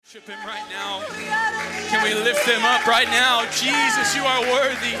Worship him right now. Can we lift him up right now? Jesus, you are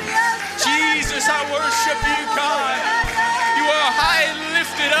worthy. Jesus, I worship you, God. You are high and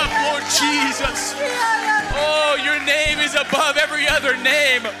lifted up, Lord Jesus. Oh, your name is above every other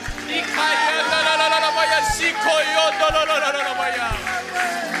name.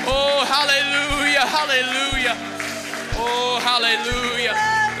 Oh, hallelujah, hallelujah. Oh, hallelujah.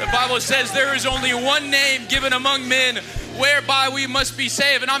 The Bible says there is only one name given among men whereby we must be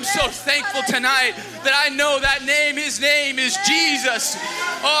saved. And I'm so thankful tonight that I know that name, his name is Jesus.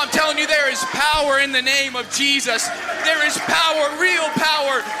 Oh, I'm telling you, there is power in the name of Jesus. There is power, real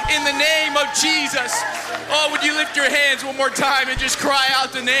power in the name of Jesus. Oh, would you lift your hands one more time and just cry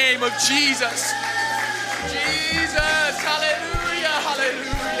out the name of Jesus? Jesus, hallelujah,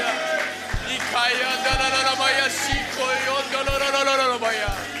 hallelujah.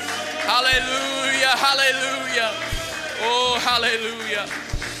 Hallelujah, hallelujah. Oh, hallelujah.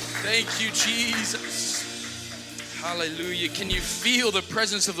 Thank you, Jesus. Hallelujah. Can you feel the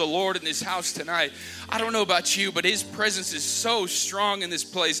presence of the Lord in this house tonight? I don't know about you, but his presence is so strong in this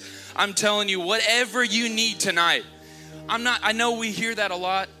place. I'm telling you, whatever you need tonight. I know we hear that a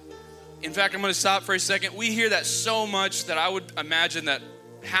lot. In fact, I'm going to stop for a second. We hear that so much that I would imagine that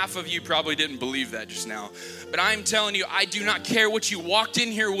half of you probably didn't believe that just now. But I'm telling you, I do not care what you walked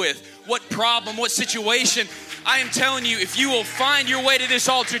in here with, what problem, what situation. I am telling you, if you will find your way to this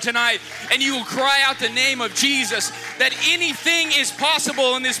altar tonight and you will cry out the name of Jesus, that anything is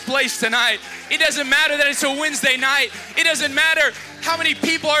possible in this place tonight. It doesn't matter that it's a Wednesday night. It doesn't matter how many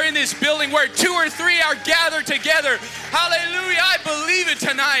people are in this building where 2 or 3 are gathered together. Hallelujah, I believe it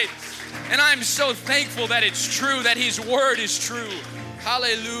tonight. And I'm so thankful that it's true, that his word is true.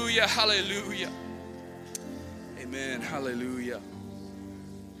 Hallelujah, hallelujah. Amen, hallelujah.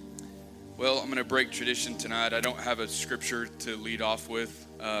 Well, I'm going to break tradition tonight. I don't have a scripture to lead off with.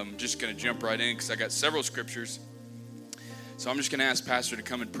 I'm just going to jump right in because I got several scriptures. So I'm just going to ask Pastor to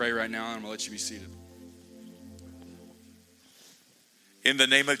come and pray right now, and I'm going to let you be seated. In the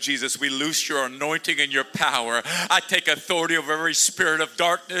name of Jesus, we loose your anointing and your power. I take authority over every spirit of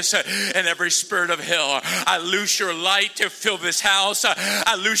darkness and every spirit of hell. I loose your light to fill this house.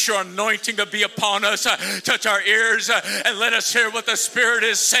 I loose your anointing to be upon us. Touch our ears and let us hear what the Spirit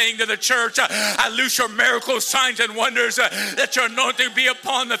is saying to the church. I loose your miracles, signs, and wonders. Let your anointing be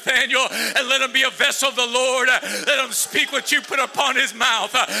upon Nathaniel and let him be a vessel of the Lord. Let him speak what you put upon his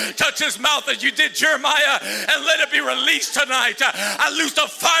mouth. Touch his mouth as you did Jeremiah and let it be released tonight. I loose the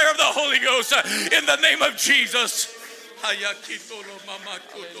fire of the Holy Ghost in the name of Jesus.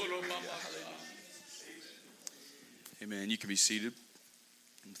 Amen. You can be seated.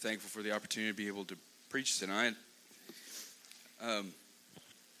 I'm thankful for the opportunity to be able to preach tonight. I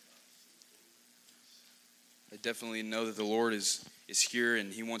definitely know that the Lord is here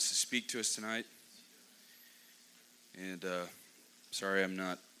and he wants to speak to us tonight. And sorry, I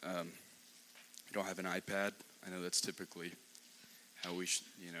don't have an iPad. I know that's typically how you're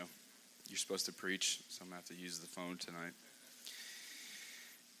supposed to preach, so I'm going to have to use the phone tonight.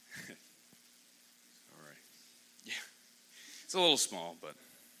 All right. Yeah. It's a little small, but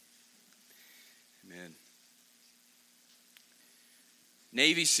amen.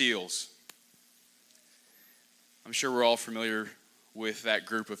 Navy SEALs. I'm sure we're all familiar with that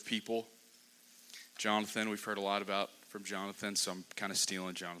group of people. Jonathan, we've heard a lot about from Jonathan, so I'm kind of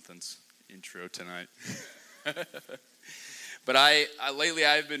stealing Jonathan's intro tonight. But lately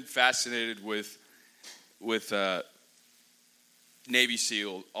I've been fascinated with Navy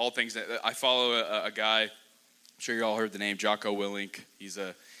SEAL, all things that I follow a guy. I'm sure you all heard the name Jocko Willink. He's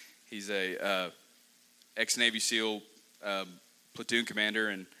a ex-Navy SEAL platoon commander,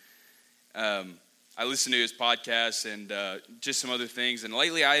 and I listen to his podcasts and just some other things. And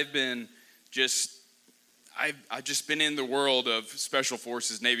lately I've just been in the world of Special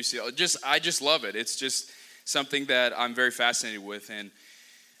Forces, Navy SEAL. I just love it. It's just something that I'm very fascinated with. And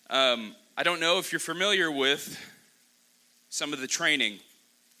I don't know if you're familiar with some of the training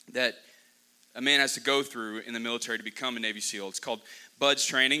that a man has to go through in the military to become a Navy SEAL. It's called BUDS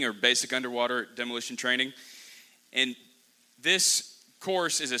training, or Basic Underwater Demolition Training. And this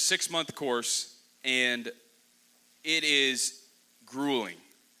course is a 6-month course, and it is grueling.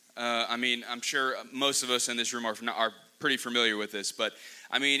 I'm sure most of us in this room are pretty familiar with this, but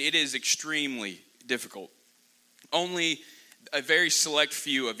it is extremely difficult. Only a very select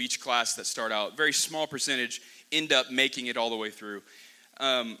few of each class that start out, very small percentage, end up making it all the way through.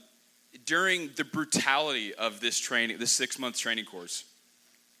 During the brutality of this training, this 6-month training course,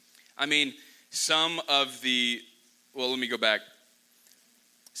 let me go back.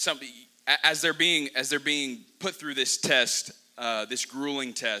 As they're being put through this test, this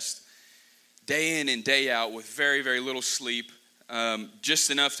grueling test day in and day out with very, very little sleep, just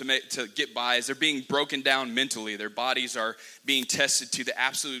enough to get by. As they're being broken down mentally, their bodies are being tested to the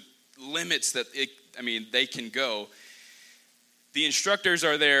absolute limits that they can go. The instructors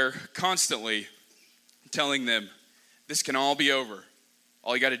are there constantly telling them, this can all be over.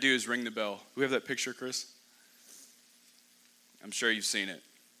 All you got to do is ring the bell. Do we have that picture, Chris? I'm sure you've seen it.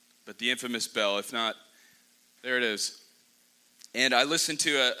 But the infamous bell, if not, there it is. And I listened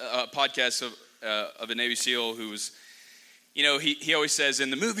to a podcast of a Navy SEAL who was, he always says in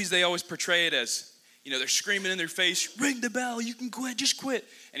the movies they always portray it as, they're screaming in their face, ring the bell, you can quit, just quit.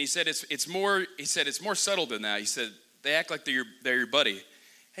 And he said it's more subtle than that. He said they act like they're your buddy.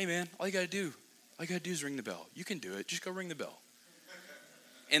 Hey man, all you gotta do is ring the bell. You can do it, just go ring the bell.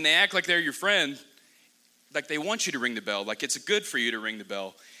 And they act like they're your friend, like they want you to ring the bell, like it's good for you to ring the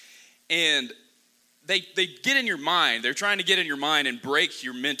bell. And they get in your mind. They're trying to get in your mind and break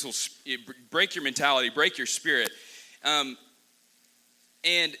your mentality, break your spirit. And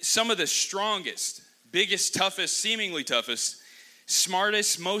some of the strongest, biggest, toughest, seemingly toughest,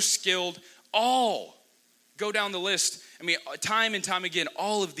 smartest, most skilled, all go down the list. Time and time again,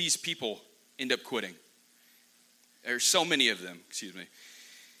 all of these people end up quitting. There's so many of them, excuse me.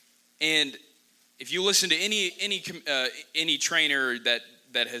 And if you listen to any trainer that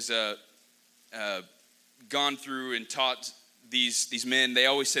has gone through and taught these men, they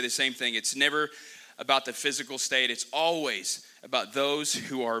always say the same thing. It's never about the physical state. It's always about those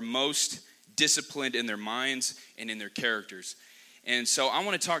who are most disciplined in their minds and in their characters. And so I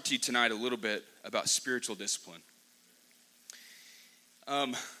want to talk to you tonight a little bit about spiritual discipline.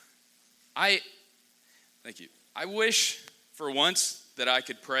 Thank you. I wish for once that I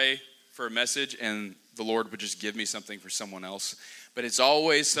could pray for a message and the Lord would just give me something for someone else. But it's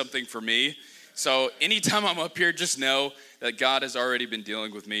always something for me. So anytime I'm up here, just know that God has already been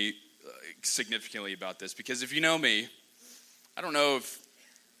dealing with me significantly about this. Because if you know me, I don't know if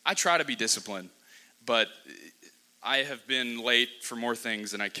I try to be disciplined, but I have been late for more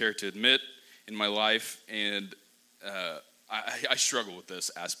things than I care to admit in my life, and I struggle with this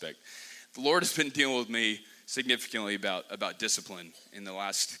aspect. The Lord has been dealing with me significantly about discipline in the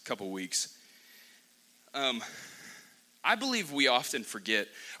last couple weeks. I believe we often forget,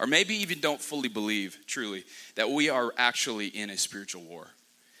 or maybe even don't fully believe, truly, that we are actually in a spiritual war.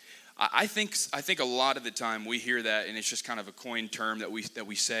 I think a lot of the time we hear that, and it's just kind of a coined term that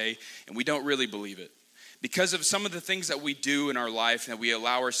we say, and we don't really believe it. Because of some of the things that we do in our life and that we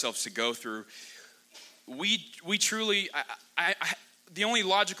allow ourselves to go through, we truly, the only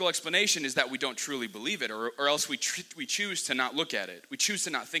logical explanation is that we don't truly believe it, or else we choose to not look at it. We choose to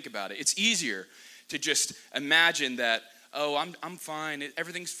not think about it. It's easier to just imagine that, oh, I'm fine,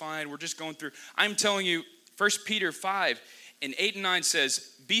 everything's fine, we're just going through. I'm telling you, 1 Peter 5 and 8 and 9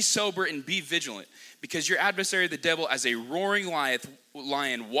 says, be sober and be vigilant, because your adversary the devil, as a roaring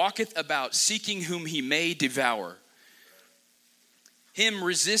lion, walketh about, seeking whom he may devour. Him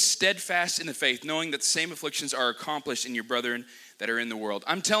resist steadfast in the faith, knowing that the same afflictions are accomplished in your brethren that are in the world.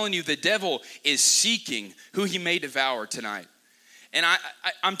 I'm telling you, the devil is seeking who he may devour tonight. And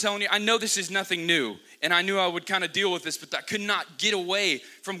I'm telling you, I know this is nothing new. And I knew I would kind of deal with this, but I could not get away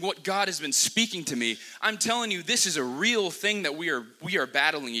from what God has been speaking to me. I'm telling you, this is a real thing that we are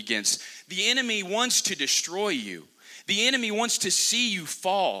battling against. The enemy wants to destroy you. The enemy wants to see you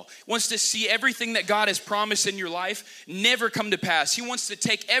fall, wants to see everything that God has promised in your life never come to pass. He wants to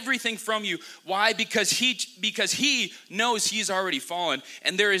take everything from you. Why? Because he knows he's already fallen,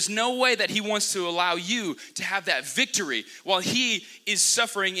 and there is no way that he wants to allow you to have that victory while he is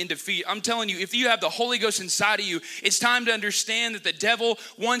suffering in defeat. I'm telling you, if you have the Holy Ghost inside of you, it's time to understand that the devil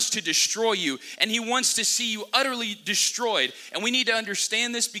wants to destroy you, and he wants to see you utterly destroyed. And we need to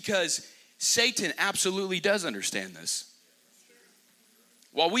understand this because Satan absolutely does understand this.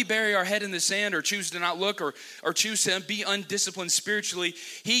 While we bury our head in the sand or choose to not look or choose to be undisciplined spiritually,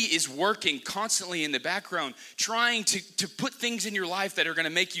 he is working constantly in the background, trying to put things in your life that are going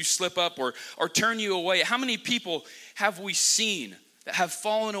to make you slip up or turn you away. How many people have we seen that have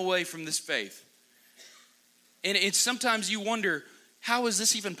fallen away from this faith? And it's sometimes you wonder, how is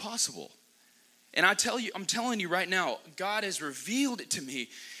this even possible? And I'm telling you right now, God has revealed it to me.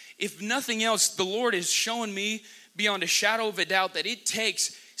 If nothing else, the Lord is showing me beyond a shadow of a doubt that it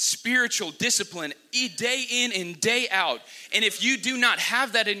takes spiritual discipline day in and day out. And if you do not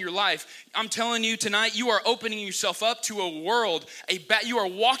have that in your life, I'm telling you tonight, you are opening yourself up to a world, you are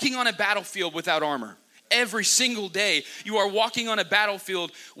walking on a battlefield without armor. Every single day, you are walking on a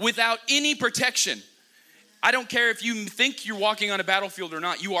battlefield without any protection. I don't care if you think you're walking on a battlefield or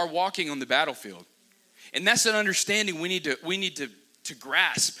not, you are walking on the battlefield. And that's an understanding we need to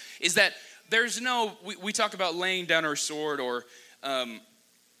grasp, is that there's no, we talk about laying down our sword or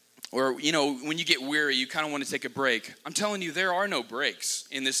you know, when you get weary, you kind of want to take a break. I'm telling you, there are no breaks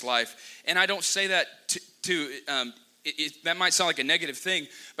in this life. And I don't say that that might sound like a negative thing,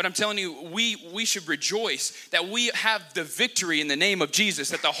 but I'm telling you, we should rejoice that we have the victory in the name of Jesus,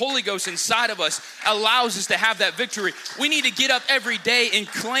 that the Holy Ghost inside of us allows us to have that victory. We need to get up every day and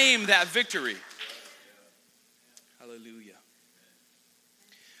claim that victory. Hallelujah.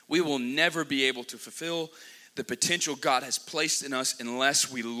 We will never be able to fulfill the potential God has placed in us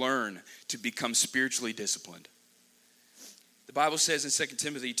unless we learn to become spiritually disciplined. The Bible says in 2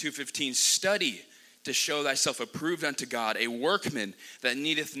 Timothy 2:15, study to show thyself approved unto God, a workman that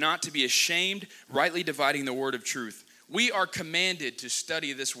needeth not to be ashamed, rightly dividing the word of truth. We are commanded to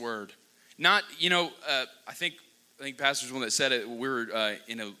study this word. Not, I think Pastor's one that said it. We were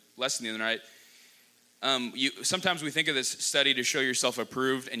in a lesson the other night. Sometimes we think of this study to show yourself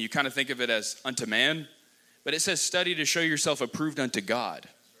approved, and you kind of think of it as unto man. But it says study to show yourself approved unto God.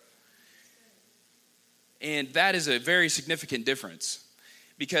 And that is a very significant difference.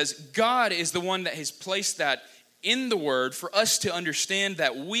 Because God is the one that has placed that in the word for us to understand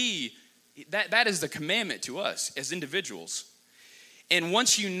that that is the commandment to us as individuals. And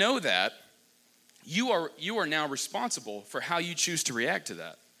once you know that, you are now responsible for how you choose to react to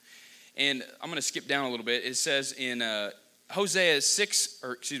that. And I'm going to skip down a little bit. It says in Hosea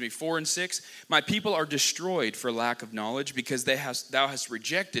 4:6, my people are destroyed for lack of knowledge, because thou hast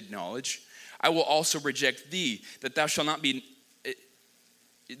rejected knowledge. I will also reject thee, that thou shalt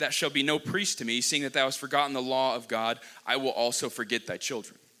be no priest to me, seeing that thou hast forgotten the law of God. I will also forget thy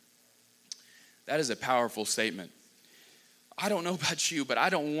children. That is a powerful statement. I don't know about you, but I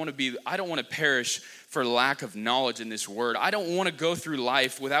don't want to perish for lack of knowledge in this word. I don't want to go through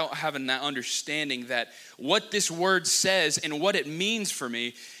life without having that understanding that what this word says and what it means for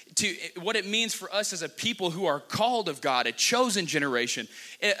me, what it means for us as a people who are called of God, a chosen generation,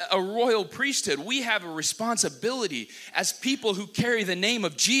 a royal priesthood. We have a responsibility as people who carry the name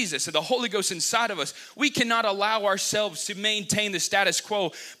of Jesus and the Holy Ghost inside of us. We cannot allow ourselves to maintain the status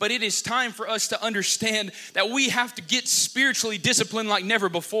quo, but it is time for us to understand that we have to get spiritually disciplined like never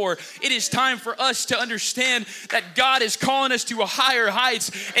before. It is time for us to understand that God is calling us to higher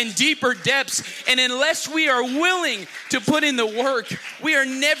heights and deeper depths, and unless we are willing to put in the work, we are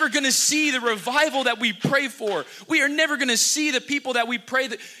never going to see the revival that we pray for. We are never going to see the people that we pray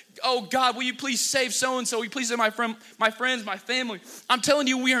that, oh God, will you please save so-and-so? Will you please save my friends, my family? I'm telling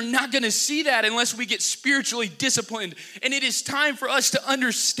you, we are not going to see that unless we get spiritually disciplined. And it is time for us to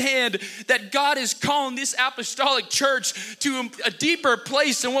understand that God is calling this apostolic church to a deeper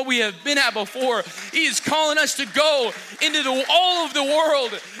place than what we have been at before. He is calling us to go into all of the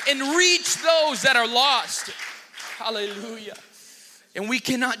world and reach those that are lost. Hallelujah. And we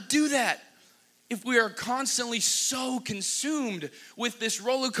cannot do that if we are constantly so consumed with this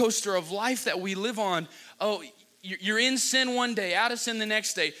roller coaster of life that we live on. Oh, you're in sin one day, out of sin the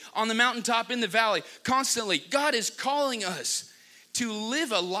next day, on the mountaintop, in the valley, constantly. God is calling us to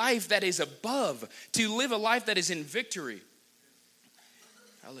live a life that is above, to live a life that is in victory.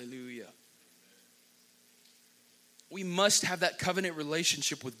 Hallelujah. We must have that covenant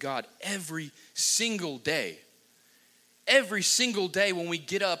relationship with God every single day. Every single day when we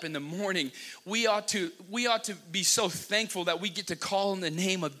get up in the morning, we ought to be so thankful that we get to call in the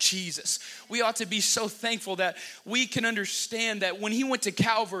name of Jesus. We ought to be so thankful that we can understand that when he went to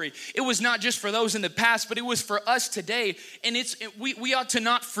Calvary, it was not just for those in the past, but it was for us today. And we ought to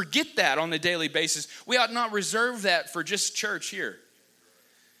not forget that on a daily basis. We ought not reserve that for just church here.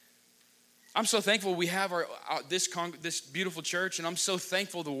 I'm so thankful we have this beautiful church, and I'm so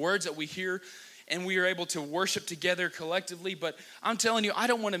thankful the words that we hear, and we are able to worship together collectively. But I'm telling you, I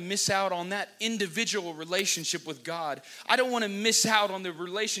don't want to miss out on that individual relationship with God. I don't want to miss out on the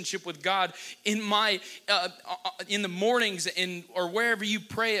relationship with God in the mornings or wherever you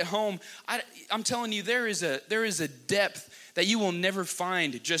pray at home. I'm telling you, there is a depth that you will never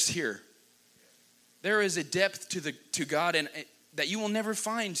find just here. There is a depth to God and that you will never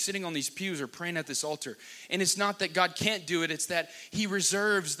find sitting on these pews or praying at this altar. And it's not that God can't do it, it's that he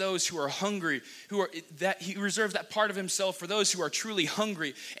reserves those who are hungry, that he reserves that part of himself for those who are truly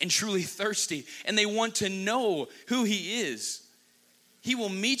hungry and truly thirsty, and they want to know who he is. He will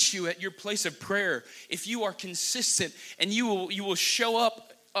meet you at your place of prayer if you are consistent, and you will show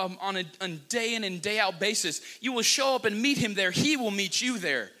up on a day in and day out basis. You will show up and meet him there. He will meet you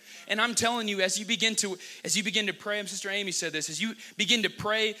there. And I'm telling you, as you begin to pray, and Sister Amy said this, as you begin to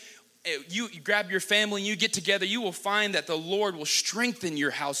pray, you grab your family and you get together, you will find that the Lord will strengthen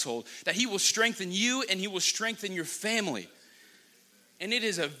your household, that he will strengthen you and he will strengthen your family. And it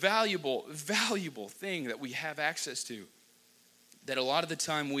is a valuable, valuable thing that we have access to, that a lot of the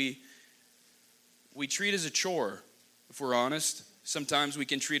time we treat as a chore, if we're honest. Sometimes we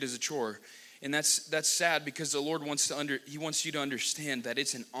can treat as a chore. And that's sad, because the Lord wants you to understand that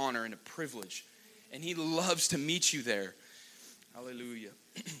it's an honor and a privilege. And he loves to meet you there. Hallelujah.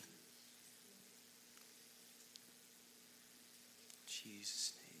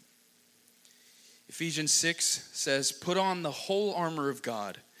 Jesus' name. Ephesians 6 says, "Put on the whole armor of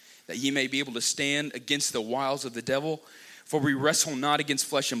God, that ye may be able to stand against the wiles of the devil. For we wrestle not against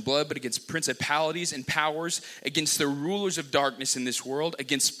flesh and blood, but against principalities and powers, against the rulers of darkness in this world,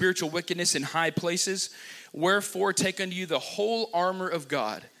 against spiritual wickedness in high places. Wherefore take unto you the whole armor of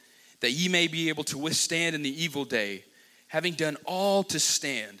God, that ye may be able to withstand in the evil day, having done all to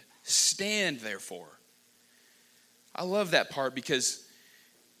stand. Stand therefore." I love that part, because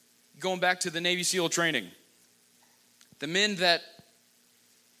going back to the Navy SEAL training, the men that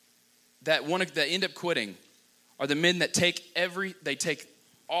end up quitting are the men that take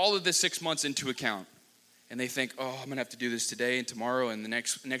all of the 6 months into account. And they think, oh, I'm going to have to do this today and tomorrow and the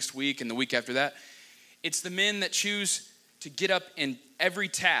next week and the week after that. It's the men that choose to get up, in every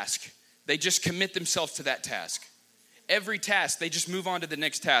task, they just commit themselves to that task. Every task, they just move on to the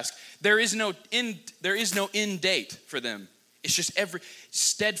next task. There is no end date for them. It's just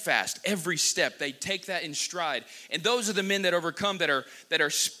steadfast, every step. They take that in stride. And those are the men that overcome, that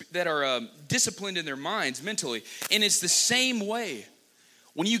are disciplined in their minds mentally. And it's the same way.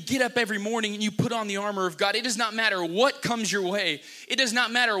 When you get up every morning and you put on the armor of God, it does not matter what comes your way. It does not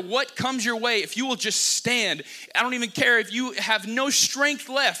matter what comes your way. If you will just stand, I don't even care if you have no strength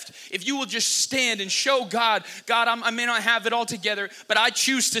left. If you will just stand and show God, I may not have it all together, but I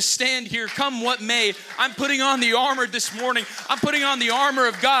choose to stand here, come what may. I'm putting on the armor this morning. I'm putting on the armor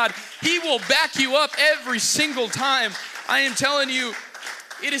of God. He will back you up every single time. I am telling you,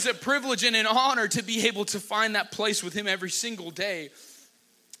 it is a privilege and an honor to be able to find that place with him every single day.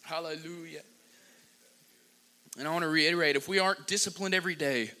 Hallelujah. And I want to reiterate, if we aren't disciplined every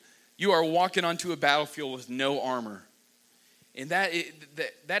day, you are walking onto a battlefield with no armor. And that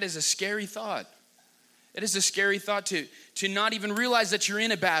is a scary thought. It is a scary thought to not even realize that you're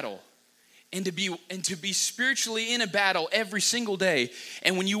in a battle, and to be spiritually in a battle every single day.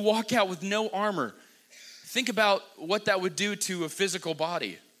 And when you walk out with no armor, think about what that would do to a physical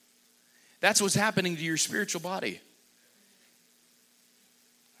body. That's what's happening to your spiritual body.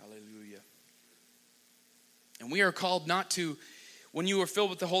 And we are called not to, when you are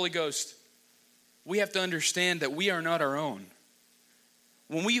filled with the Holy Ghost, we have to understand that we are not our own.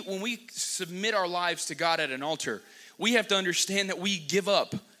 When we submit our lives to God at an altar, we have to understand that we give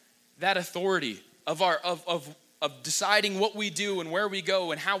up that authority of deciding what we do and where we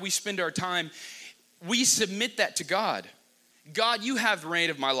go and how we spend our time. We submit that to God. God, you have the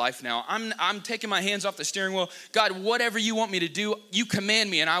reign of my life now. I'm taking my hands off the steering wheel. God, whatever you want me to do, you command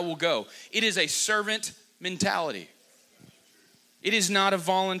me and I will go. It is a servant mentality. It is not a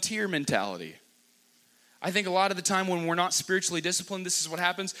volunteer mentality. I think a lot of the time when we're not spiritually disciplined, this is what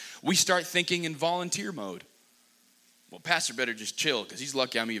happens. We start thinking in volunteer mode. Well, pastor better just chill, because he's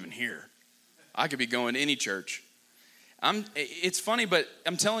lucky I'm even here. I could be going to any church. It's funny, but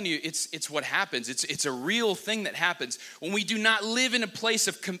I'm telling you, it's what happens. It's a real thing that happens when we do not live in a place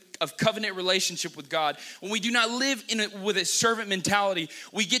of covenant relationship with God. When we do not live with a servant mentality,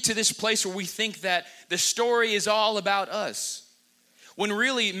 we get to this place where we think that the story is all about us. When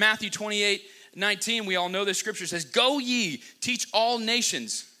really, Matthew 28:19, we all know the scripture says, "Go ye, teach all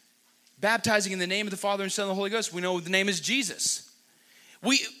nations, baptizing in the name of the Father and Son and the Holy Ghost." We know the name is Jesus.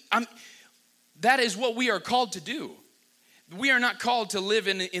 That is what we are called to do. We are not called to live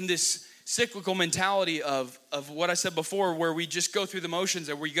in this cyclical mentality of what I said before, where we just go through the motions,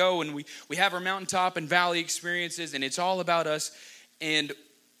 and we go and we have our mountaintop and valley experiences, and it's all about us. And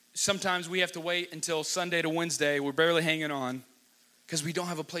sometimes we have to wait until Sunday to Wednesday. We're barely hanging on because we don't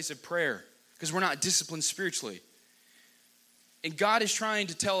have a place of prayer, because we're not disciplined spiritually. And God is trying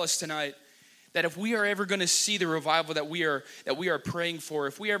to tell us tonight that if we are ever going to see the revival that we are praying for,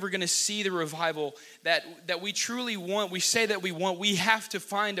 if we are ever going to see the revival that we truly want, we say that we want, we have to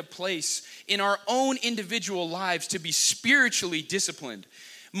find a place in our own individual lives to be spiritually disciplined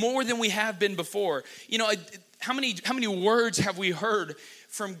more than we have been before. You know, how many words have we heard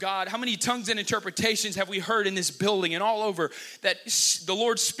from God? How many tongues and interpretations have we heard in this building and all over, that the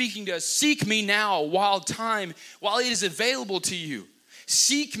Lord's speaking to us? Seek me now while it is available to you.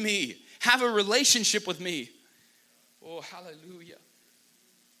 Seek me. Have a relationship with me. Oh, hallelujah.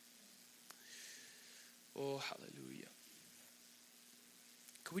 Oh, hallelujah.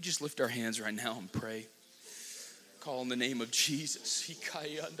 Could we just lift our hands right now and pray? Call in the name of Jesus.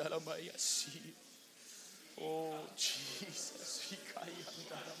 Oh, Jesus.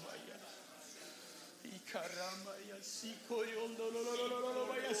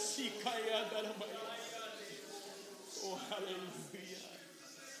 Oh, hallelujah.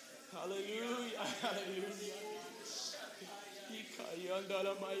 Hallelujah. Hallelujah.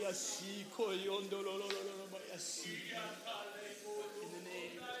 In the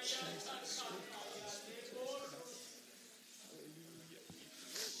name of Jesus. Hallelujah.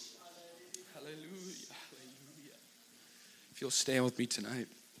 Hallelujah. Hallelujah. If you'll stand with me tonight.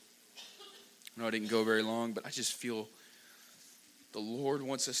 I know I didn't go very long, but I just feel the Lord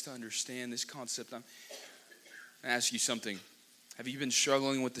wants us to understand this concept. I'm going to ask you something. Have you been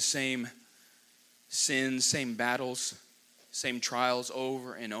struggling with the same sins, same battles, same trials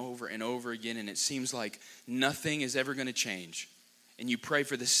over and over and over again, and it seems like nothing is ever going to change? And you pray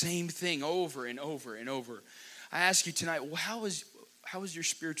for the same thing over and over and over. I ask you tonight, well, how is your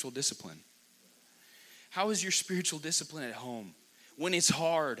spiritual discipline? How is your spiritual discipline at home when it's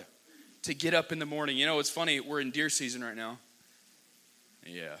hard to get up in the morning? You know, it's funny, we're in deer season right now.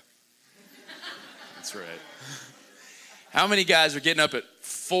 Yeah, that's right. How many guys are getting up at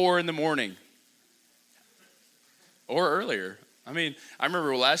 4 in the morning? Or earlier. I mean, I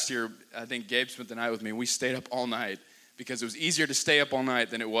remember last year, I think Gabe spent the night with me. We stayed up all night because it was easier to stay up all night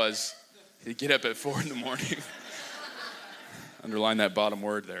than it was to get up at 4 in the morning. Underline that bottom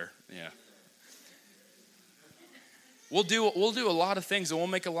word there. Yeah. We'll do a lot of things, and we'll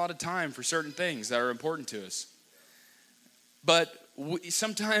make a lot of time for certain things that are important to us. But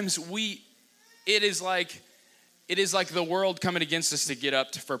sometimes it is like the world coming against us to get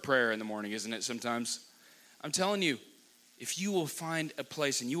up for prayer in the morning, isn't it sometimes? I'm telling you, if you will find a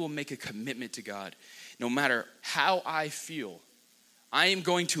place and you will make a commitment to God, no matter how I feel, I am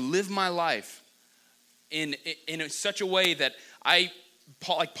going to live my life in such a way that like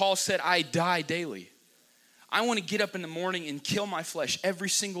Paul said, I die daily. I want to get up in the morning and kill my flesh every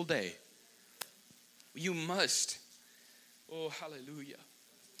single day. You must. Oh, hallelujah.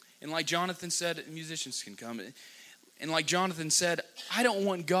 And like Jonathan said, musicians can come. And like Jonathan said, I don't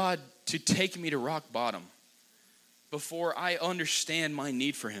want God to take me to rock bottom before I understand my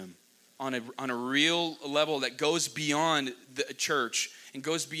need for him on a real level that goes beyond the church and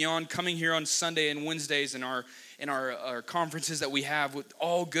goes beyond coming here on Sunday and Wednesdays and our conferences that we have with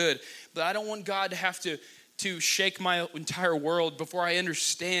all good. But I don't want God to have to shake my entire world before I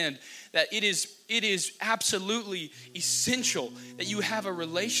understand that it is absolutely essential that you have a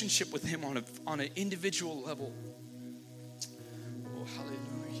relationship with him on an individual level. Oh,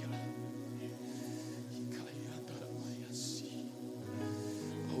 hallelujah.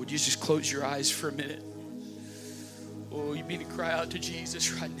 Oh, would you just close your eyes for a minute? Oh, you need to cry out to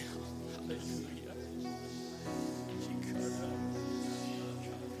Jesus right now. Hallelujah.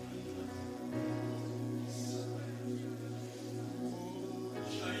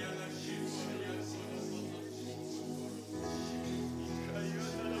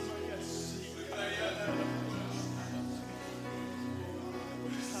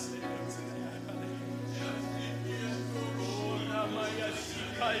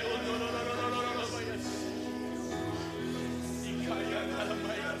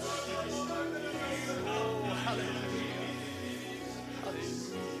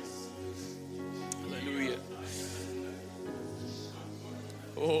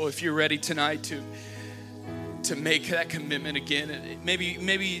 Oh, if you're ready tonight to make that commitment again,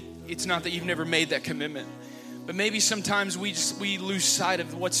 maybe it's not that you've never made that commitment, but maybe sometimes we lose sight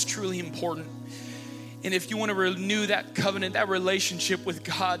of what's truly important. And if you want to renew that covenant, that relationship with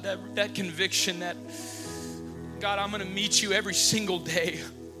God, that conviction that, God, I'm going to meet you every single day.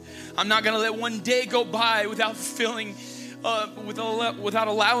 I'm not going to let one day go by without without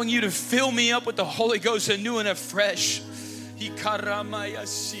allowing you to fill me up with the Holy Ghost anew and afresh.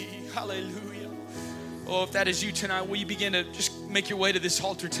 Hallelujah. Oh, if that is you tonight, will you begin to just make your way to this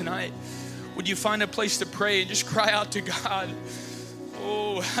altar tonight? Would you find a place to pray and just cry out to God?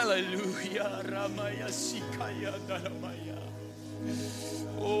 Oh, hallelujah.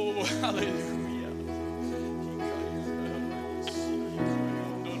 Oh, hallelujah.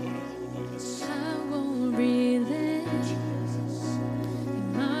 I won't relent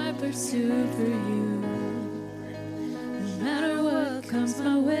in my pursuit for you. No matter what comes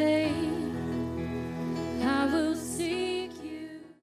my way,